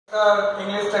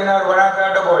English trainer वणाकरा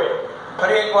Dabhoi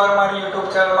ફરી એકવાર મારી YouTube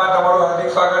ચેનલમાં તમારું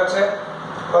હાર્દિક સ્વાગત છે।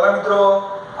 ભલા મિત્રો,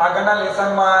 આગળના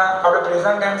લેસનમાં આપણે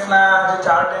પ્રેઝન્ટ ટેન્સના જે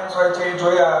ચાર ટેન્સ હોય છે એ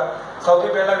જોયા।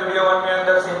 સૌથી પહેલા વિડિયો 1 ની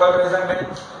અંદર સિમ્પલ પ્રેઝન્ટ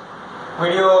ટેન્સ,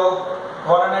 વિડિયો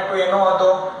 1 અને 2 એનો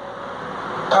હતો।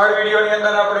 થર્ડ વિડિયોની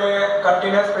અંદર આપણે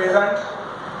કન્ટિન્યુઅસ પ્રેઝન્ટ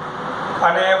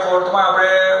અને ફોર્થમાં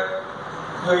આપણે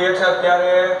જોઈએ છે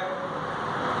અત્યારે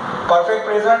परफेक्ट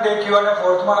प्रेजेंट देखियो અને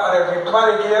ફોર્થમાં અરે ફિફ્થમાં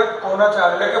देखिए પૂર્ણ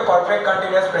ચાલ એટલે કે પરફેક્ટ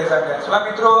કન્ટિન્યુઅસ પ્રેઝન્ટ ટેન્સ। એટલે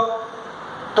મિત્રો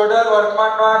ટોટલ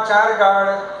વર્તમાનનો આ ચાર કાળ,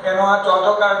 એનો આ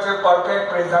ચોથો કાળ છે પરફેક્ટ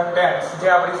પ્રેઝન્ટ ટેન્સ,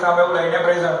 જે આપણી સામે હું લઈને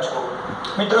પ્રેઝન્ટ છું।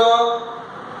 મિત્રો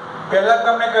પહેલા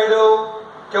તમને કહી દઉં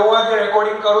કે હું આજે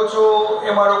રેકોર્ડિંગ કરું છું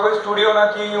એ મારો કોઈ સ્ટુડિયો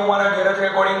નથી, હું મારા ઘરે જ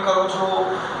રેકોર્ડિંગ કરું છું।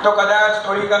 તો કદાચ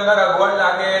થોડીક અંદર અગવડ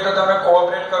લાગે તો તમે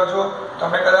કોઓપરેટ કરજો।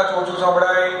 તમને કદાચ ઓછું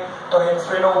સંભળાય તો હેન્ડ્સ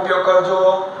ફ્રીનો ઉપયોગ કરજો,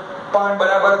 પણ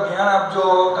બરાબર ધ્યાન આપજો।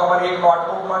 તમારી એક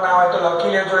નોટબુકમાં ના હોય તો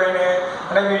લખી લેજો એને,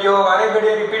 અને વિડિયો વારે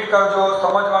ઘડીએ રિપીટ કરજો,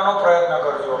 સમજવાનો પ્રયત્ન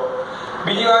કરજો।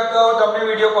 બીજી વાત તો તમને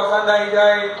વિડિયો પસંદ આવી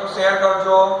જાય તો શેર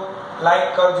કરજો,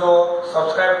 લાઈક કરજો,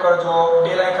 સબસ્ક્રાઇબ કરજો,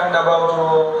 બેલ આઇકન દબાવજો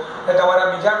અને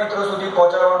તમારા બીજા મિત્રો સુધી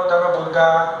પહોંચાડવાનું તમે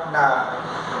ભૂલતા ના।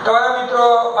 તમારા મિત્રો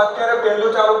અત્યારે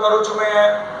પહેલું ચાલુ કરું છું મેં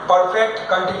પરફેક્ટ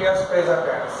કન્ટિન્યુઅસ પ્રેઝન્ટ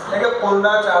ટેન્સ, એટલે કે પૂર્ણ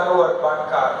ચાલુ વર્તમાન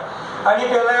કાળ। આની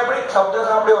પહેલા આપણે એક શબ્દ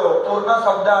સાંભળ્યો, પૂર્ણ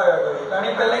શબ્દ આવ્યો હતો।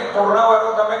 આની પહેલા એક પૂર્ણ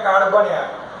વાળો તમે કાળ ભણ્યા,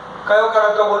 કયો કાળ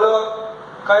હતો બોલો?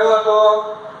 કયો હતો?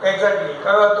 એક્ઝેક્ટલી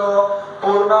કયો હતો?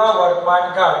 પૂર્ણ વર્તમાન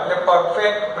કાળ, એટલે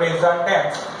પરફેક્ટ પ્રેઝન્ટ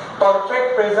ટેન્સ।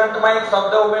 પરફેક્ટ પ્રેઝન્ટમાં એક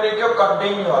શબ્દ ઉમેરી ગયો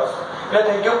કન્ટિન્યુઅસ, એટલે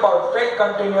થઈ ગયો પરફેક્ટ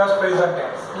કન્ટિન્યુઅસ પ્રેઝન્ટ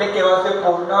ટેન્સ, એટલે કહેવાશે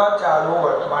પૂર્ણ ચાલુ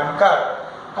વર્તમાન કાળ।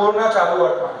 પૂર્ણ ચાલુ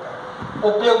વર્તમાન કાળ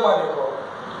ઉપયોગમાં દેખો,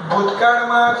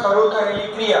 ભૂતકાળમાં શરૂ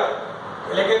થયેલી ક્રિયા,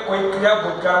 એટલે કે કોઈ ક્રિયા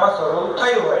ભૂતકાળમાં શરૂ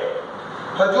થઈ હોય,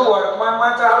 હજુ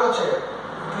વર્તમાનમાં ચાલુ છે,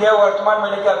 ક્રિયા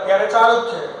વર્તમાનમાં એટલે કે અત્યારે ચાલુ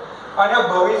જ છે, અને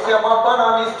ભવિષ્યમાં પણ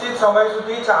અનિશ્ચિત સમય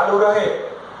સુધી ચાલુ રહે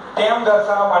તેમ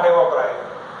દર્શાવવા માટે વપરાય।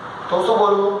 તો શું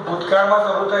બોલવું? ભૂતકાળમાં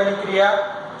શરૂ થયેલી ક્રિયા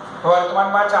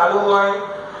વર્તમાનમાં ચાલુ હોય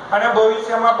અને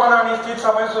ભવિષ્યમાં પણ અનિશ્ચિત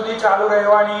સમય સુધી ચાલુ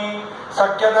રહેવાની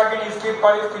શક્યતા કે નિશ્ચિત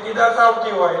પરિસ્થિતિ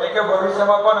દર્શાવતી હોય, એટલે કે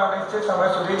ભવિષ્યમાં પણ અનિશ્ચિત સમય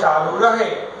સુધી ચાલુ રહે।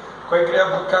 કોઈ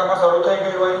ક્રિયા ભૂતકાળમાં શરૂ થઈ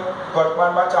ગઈ હોય,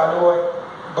 વર્તમાનમાં ચાલુ હોય,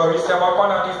 ભવિષ્યમાં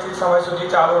પણ અનિશ્ચિત સમય સુધી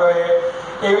ચાલુ રહે,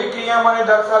 એવી ક્રિયા મને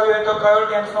દર્શાવી હોય તો કયો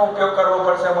ટેન્સનો ઉપયોગ કરવો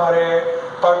પડશે મારે?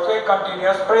 પરફેક્ટ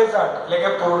કન્ટિન્યુઅસ પ્રેઝન્ટ, એટલે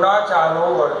કે પૂર્ણ ચાલુ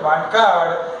વર્તમાન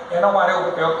કાળ, એનો મારે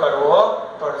ઉપયોગ કરવો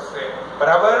પડશે।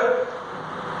 બરાબર?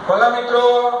 ભલા મિત્રો,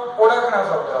 ઓળખના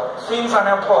શબ્દ સિન્સ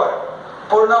અને ફોર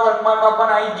પૂર્ણ વર્તમાનમાં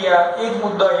પણ આવી ગયા, એ જ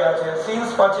મુદ્દો અહીંયા છે।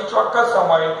 સિન્સ પછી ચોક્કસ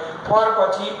સમય, ફોર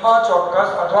પછી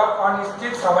અચોક્કસ અથવા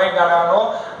અનિશ્ચિત સમયગાળાનો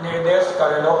નિર્દેશ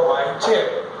કરેલો હોય છે।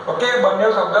 ઓકે, બંને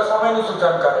શબ્દ સમયનું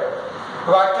સૂચન કરે।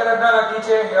 વાક્ય રચના લખી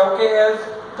છે હેવ કે has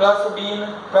plus bin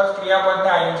plus ક્રિયાપદને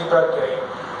ING પ્રત્યય।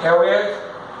 Have has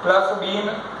plus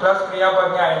bin plus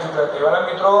ક્રિયાપદને ING પ્રત્યય। વાલા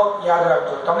મિત્રો યાદ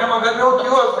રાખજો, તમને મગજમાં એવું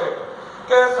થયું હશે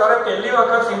કે સરે પહેલી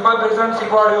વખત simple present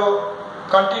શીખવાડ્યો,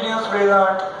 continuous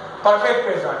present, perfect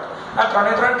present, આ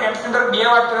ત્રણે ત્રણ ટેન્સની અંદર બે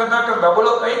વાક્ય રચના કરતા।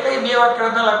 બોલો કઈ કઈ બે વાક્ય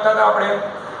રચના લખતા હતા આપણે?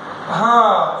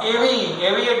 હા,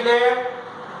 એવી એટલે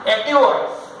એક્ટિવ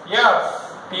વોઇસ, યસ,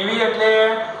 પીવી એટલે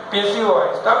પેસિવ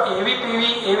વોઇસ। તો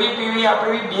એવી પીવી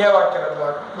આપણે બે વાક્ય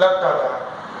રચના લખતા હતા।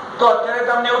 તો અત્યારે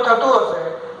તમને એવું થતું હશે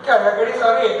કે આગળ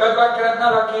સર એક જ વાક્ય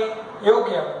રચના લખી, એવું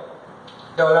કેમ?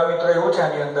 દોરા મિત્રો એવું છે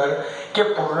આની અંદર કે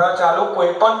પૂર્ણ ચાલુ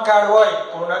કોઈ પણ કાળ હોય,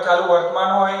 પૂર્ણ ચાલુ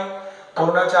વર્તમાન હોય,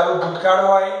 પૂર્ણ ચાલુ ભૂતકાળ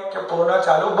હોય કે પૂર્ણ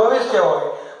ચાલુ ભવિષ્ય હોય,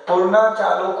 પૂર્ણ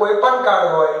ચાલુ કોઈ પણ કાળ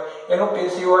હોય, એનું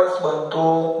પેસિવ વોઇસ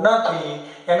બનતું નથી,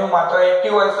 એનું માત્ર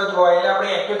એક્ટિવ વોઇસ જ હોય। એટલે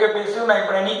આપણે એક્ટિવ કે પેસિવ નહીં,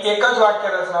 પણ એની એક જ વાક્ય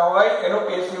રચના હોય, એનું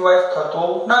પેસિવ વોઇસ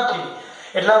થતું નથી,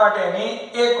 એટલા માટે એની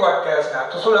એક વાક્ય રચના।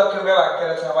 તો શું લખ્યું મેં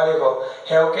વાક્ય રચનામાં? દેખો,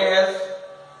 હેવ કે has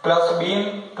plus bin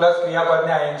plus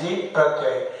ક્રિયાપદને ING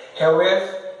પ્રત્યય। Have has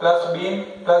plus bin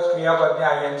plus ક્રિયાપદને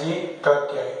ING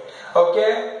પ્રત્યય। ઓકે,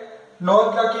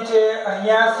 નોંધ લખી છે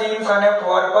અહીંયા સિન્સ અને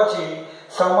ફોર પછી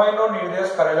સમયનો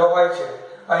નિર્દેશ કરેલો હોય છે।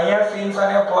 અહીંયા સિન્સ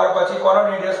અને ફોર પછી કોનો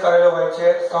નિર્દેશ કરેલો હોય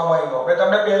છે? સમયનો। મેં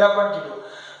તમને પહેલા પણ કીધું,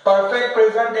 પરફેક્ટ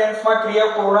પ્રેઝન્ટ ટેન્સમાં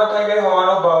ક્રિયા પૂર્ણ થઈ ગઈ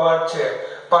હોવાનો ભાવાર્થ છે।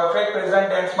 પરફેક્ટ પ્રેઝન્ટ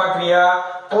ટેન્સમાં ક્રિયા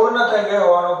પૂર્ણ થઈ ગઈ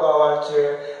હોવાનો ભાવાર્થ છે,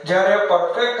 જ્યારે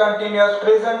પરફેક્ટ કન્ટિન્યુઅસ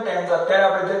પ્રેઝન્ટ ટેન્સ, અત્યારે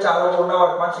આપણે જે ચાલુ પૂર્ણ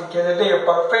વર્તમાન શીખીએ છીએ તે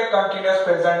પરફેક્ટ કન્ટિન્યુઅસ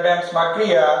પ્રેઝન્ટ ટેન્સમાં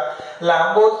ક્રિયા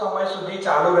લાંબો સમય સુધી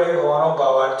ચાલુ રહી હોવાનો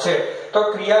ભાવાર્થ છે। તો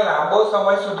ક્રિયા લાંબો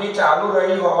સમય સુધી ચાલુ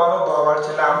રહી હોવાનો ભાવાર્થ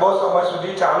છે, લાંબો સમય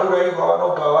સુધી ચાલુ રહી હોવાનો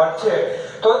ભાવાર્થ છે।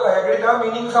 તો આગળ તમે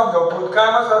મીનિંગ સમજો,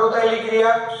 ભૂતકાળમાં શરૂ થયેલી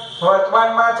ક્રિયા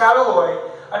વર્તમાનમાં ચાલુ હોય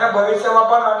અને ભવિષ્યમાં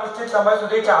પણ અનિશ્ચિત સમય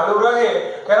સુધી ચાલુ રહે,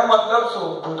 તેનો મતલબ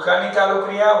શું? ભૂતકાળની ચાલુ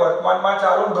ક્રિયા વર્તમાનમાં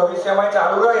ચાલુ, ભવિષ્યમાં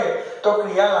ચાલુ રહે, તો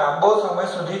ક્રિયા લાંબો સમય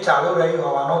સુધી ચાલુ રહી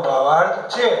હોવાનો ભાવાર્થ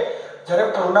છે। જ્યારે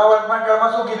પૂર્ણ વર્તમાન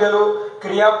કાળમાં શું કીધેલું?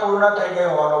 ક્રિયા પૂર્ણ થઈ ગઈ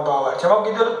હોવાનો ભાવાર્થ. જેમાં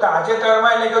કીધેલું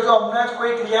તાજેતરમાં, એટલે કે જો હમણાં જ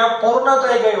કોઈ ક્રિયા પૂર્ણ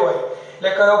થઈ ગઈ હોય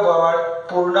એટલે કયો ભાવાર્થ?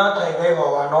 પૂર્ણ થઈ ગઈ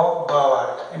હોવાનો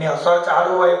ભાવાર્થ. એની અસર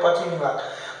ચાલુ હોય પછીની વાત,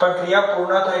 પણ ક્રિયા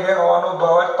પૂર્ણ થઈ ગઈ હોવાનો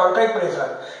ભાવાર્થ પરફેક્ટ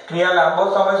પ્રેઝન્ટ. ક્રિયા લાંબો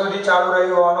સમય સુધી ચાલુ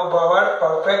રહી હોવાનો ભાવાર્થ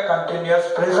પરફેક્ટ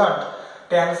કન્ટિન્યુઅસ પ્રેઝન્ટ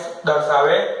ટેન્સ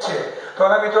દર્શાવે છે. તો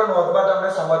આના મિત્રો નોંધમાં તમને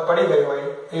સમજ પડી ગઈ હોય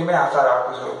એ મેં આશા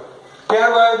રાખું છું.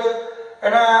 ત્યારબાદ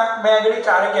એના મેં આગળ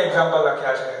ચારેક એક્ઝામ્પલ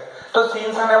લખ્યા છે. તો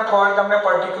સિન્સ અને ફોર તમને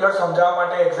પર્ટિક્યુલર સમજાવવા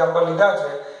માટે એક્ઝામ્પલ લીધા છે.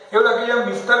 એવું લખ્યું છે,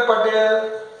 mister Patel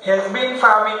has been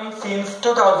farming since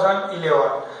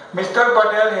 2011. Mr.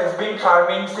 Patel has been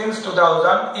farming since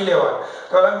 2011.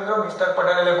 તો હવે મિત્રો મિસ્ટર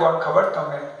પટેલ એટલે કોણ ખબર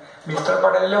તમને? મિસ્ટર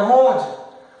પટેલ એટલે હું જ.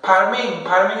 ફાર્મિંગ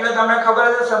એટલે તમને ખબર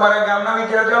જ હશે, મારા ગામના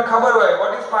વિદ્યાર્થીઓને ખબર હોય.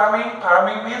 What is farming?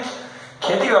 Farming means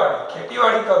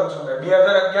ખેતીવાડી કરું છું મેં.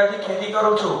 2011 થી ખેતી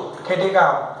કરું છું, ખેતી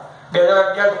કામ.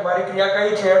 2011 થી મારી ક્રિયા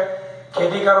કઈ છે?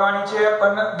 ખેતી કરવાની છે.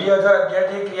 પણ 2011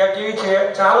 થી ક્રિયા કેવી છે?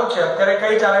 ચાલુ છે. અત્યારે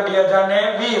કઈ ચાલે?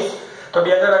 2020. તો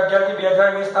 2011 થી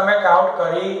 2020 તમે કાઉન્ટ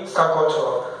કરી શકો છો.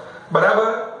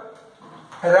 બરાબર.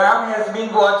 Ram has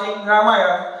been watching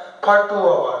Ramayan for 2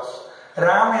 hours.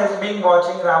 Ram has been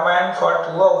watching Ramayan for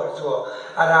 2 hours. જો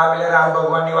આ રામ એટલે રામ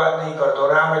ભગવાનની વાત નહીં કરતો.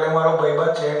 રામ એટલે મારો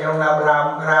ભાઈબંધ છે, એનું નામ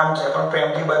રામ છે, પણ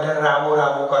પ્રેમથી બધા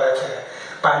રામુ કરે છે.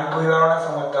 પાણીપુરી વાળાને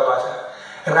સમજતા પાછા.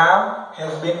 Ram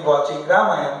has been watching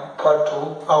Ramayan for 2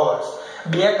 hours.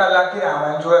 2 કલાકથી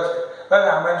રામાયણ જોવે છે.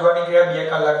 રામાયણ જોવાની ક્રિયા 2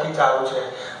 કલાકથી ચાલુ છે.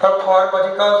 પણ ફોર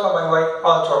પછી કયો સમય હોય?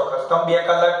 અચોક્કસ. તમે 2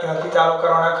 કલાક ક્યાંથી ચાલુ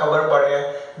કરવાના ખબર પડે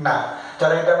ના.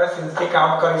 જ્યારે તમે સિન્સથી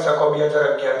કાઉન્ટ કરી શકો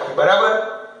 2011 થી. બરાબર.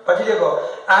 પછી દેખો,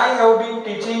 I have been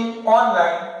teaching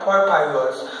online for 5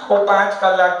 years. હું 5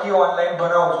 કલાકથી ઓનલાઈન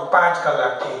ભણાવું છું. 5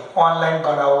 કલાકથી ઓનલાઈન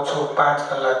ભણાવું છું. 5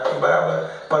 કલાકથી. બરાબર.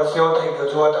 પરસેવો થઈ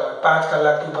ગયો. જુઓ તમે, 5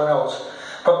 કલાકથી ભણાવું છું.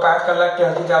 પણ 5 કલાક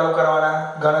ક્યાંથી ચાલુ કરવાના?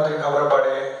 ગણતરી ખબર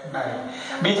પડે નહીં.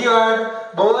 બીજી વાત,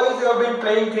 boys have been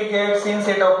playing cricket since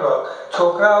 8 o'clock.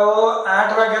 છોકરાઓ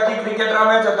 8 વાગ્યાથી ક્રિકેટ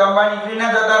રમે છે. તમે નીકળીને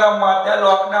જતા રમવા. અત્યારે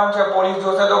લોકડાઉન છે, પોલીસ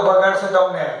જોશે તો ભગાડશે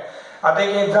તમને. આ તો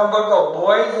એક એક્ઝામ્પલ કહું.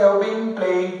 boys have been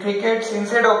playing cricket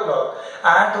since 8 o'clock.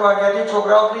 8 વાગ્યાથી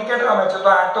છોકરાઓ ક્રિકેટ રમે છે. તો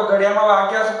 8 તો ઘડિયાળમાં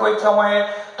વાગ્યા છે કોઈક સમયે.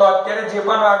 તો અત્યારે જે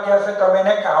પણ વાગ્યા છે તમે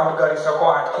એને કાઉન્ટ કરી શકો.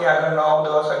 8 થી આગળ 9,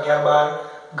 10, 11, 12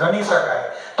 ગણી શકાય.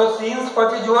 તો સિન્સ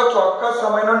પછી જુઓ ચોક્કસ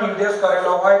સમયનો નિર્દેશ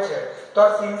કરેલો હોય છે. તો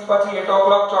સિન્સ પછી 8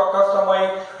 o'clock ચોક્કસ સમય,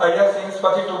 અહીંયા સિન્સ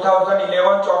પછી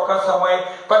 2011 ચોક્કસ સમય.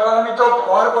 પણ મિત્રો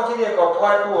ફોર પછી દેખો,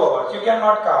 four 2 hours you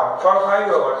cannot count, for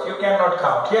 5 hours you cannot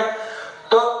count.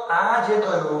 તો આ જે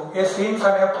થયું એ સિન્સ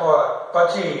અને ફોર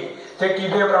પછી જે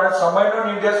કીધું એ પ્રમાણે સમયનો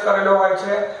નિર્દેશ કરેલો હોય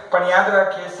છે. પણ યાદ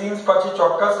રાખીએ, સિન્સ પછી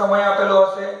ચોક્કસ સમય આપેલો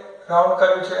હશે, રાઉન્ડ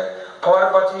કર્યું છે. ફોર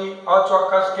પછી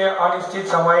અચોક્કસ કે અનિશ્ચિત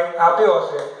સમય આપ્યો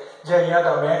હશે, જે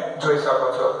અહીંયા તમે જોઈ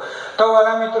શકો છો. તો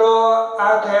વાલા મિત્રો,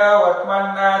 આ થયા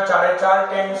વર્તમાનના 4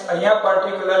 ટેન્સ. અહીંયા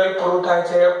પર્ટિક્યુલરલી પૂરું થાય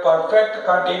છે પરફેક્ટ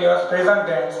કન્ટિન્યુઅસ પ્રેઝન્ટ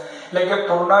ટેન્સ, એટલે કે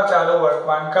પૂર્ણ ચાલુ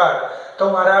વર્તમાન કાળ. તો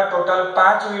મારા ટોટલ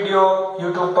 5 વિડિયો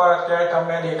YouTube પર અત્યારે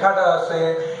તમને દેખાતા હશે.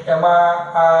 એમાં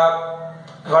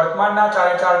વર્તમાનના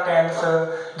 4 ટેન્સ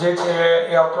જે છે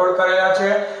એ અપલોડ કરેલા છે.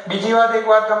 બીજી વાત, એક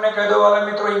વાત તમને કહી દઉં વાલા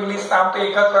મિત્રો, ઇંગ્લિશ આમ તો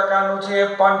એક જ પ્રકારનું છે,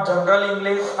 પણ જનરલ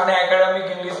ઇંગ્લિશ અને એકેડેમિક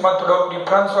ઇંગ્લિશમાં થોડોક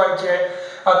ડિફરન્સ હોય છે.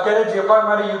 અત્યારે જે પણ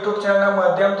મારી YouTube ચેનલના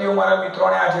માધ્યમથી હું મારા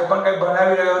મિત્રોને આ જે પણ કંઈ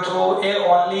બનાવી રહ્યો છું એ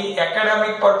ઓનલી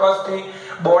એકેડેમિક પર્પઝથી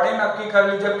બોર્ડે નક્કી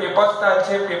કરેલી જે પેપર સ્ટાઇલ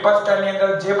છે, પેપર સ્ટાઇલની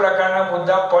અંદર જે પ્રકારના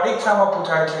મુદ્દા પરીક્ષામાં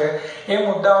પૂછાય છે એ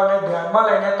મુદ્દાઓને ધ્યાનમાં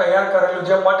લઈને તૈયાર કરેલું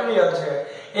જે મટીરીયલ છે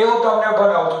એ હું તમને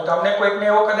ભણાવું છું. તમને કોઈકને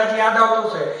એવો કદાચ યાદ આવતું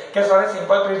છે કે સરે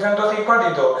સિમ્પલ પ્રેઝન્ટ તો શીખવાડી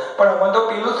દીધો, પણ મને તો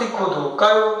પેલું શીખવું હતું.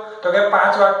 કયું? તો કે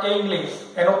 5 વાક્ય ઇંગ્લિશ,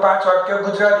 એનું 5 વાક્ય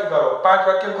ગુજરાતી કરો, 5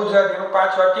 વાક્ય ગુજરાતી, એનું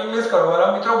 5 વાક્ય ઇંગ્લિશ કરો.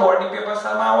 હવે મિત્રો બોર્ડની પેપર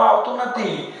સ્ટાઇલમાં આવું આવતું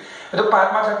નથી. એ તો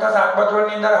 5મા 6મા 7મા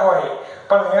ધોરણની અંદર હોય.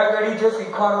 પણ અહીંયા ઘડી જે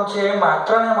શીખવાનું છે એ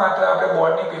માત્ર ને માત્ર આપણે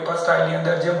બોર્ડની પેપર સ્ટાઇલની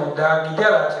અંદર જે મુદ્દા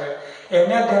કીધેલા છે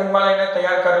એને ધ્યાનમાં લઈને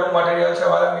તૈયાર કરેલું મટીરીયલ છે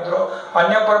વાલા મિત્રો.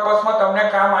 અન્ય પર્પસમાં તમને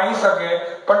કામ આવી શકે,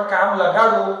 પણ કામ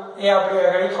લગાડવું એ આપણી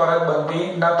આગળ ફરજ બનતી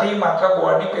નથી. માત્ર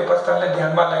બોર્ડની પેપર સ્ટાઇલને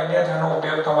ધ્યાનમાં લઈને જ આનો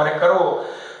ઉપયોગ તમારે કરવો.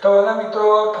 તો વાલા મિત્રો,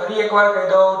 ફરી એકવાર કહી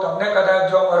દઉં, તમને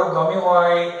કદાચ જો મારું ગમ્યું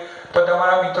હોય તો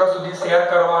તમારા મિત્રો સુધી શેર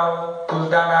કરવાનું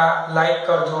ભૂલતા ના. લાઈક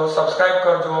કરજો, સબસ્ક્રાઇબ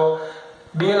કરજો,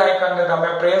 બેલ આઇકનને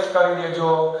તમે પ્રેસ કરી દેજો.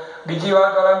 બીજી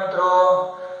વાત વાલા મિત્રો,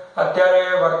 અત્યારે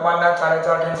વર્તમાનના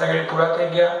 4 ટેન્સ આગળ પૂરા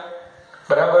થઈ ગયા.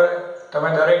 બરાબર. તમે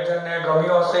દરેક જણને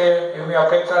ગમ્યું હશે એવી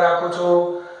અપેક્ષા રાખું છું.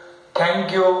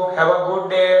 Thank you. Have a good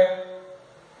day.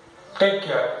 Take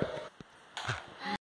care.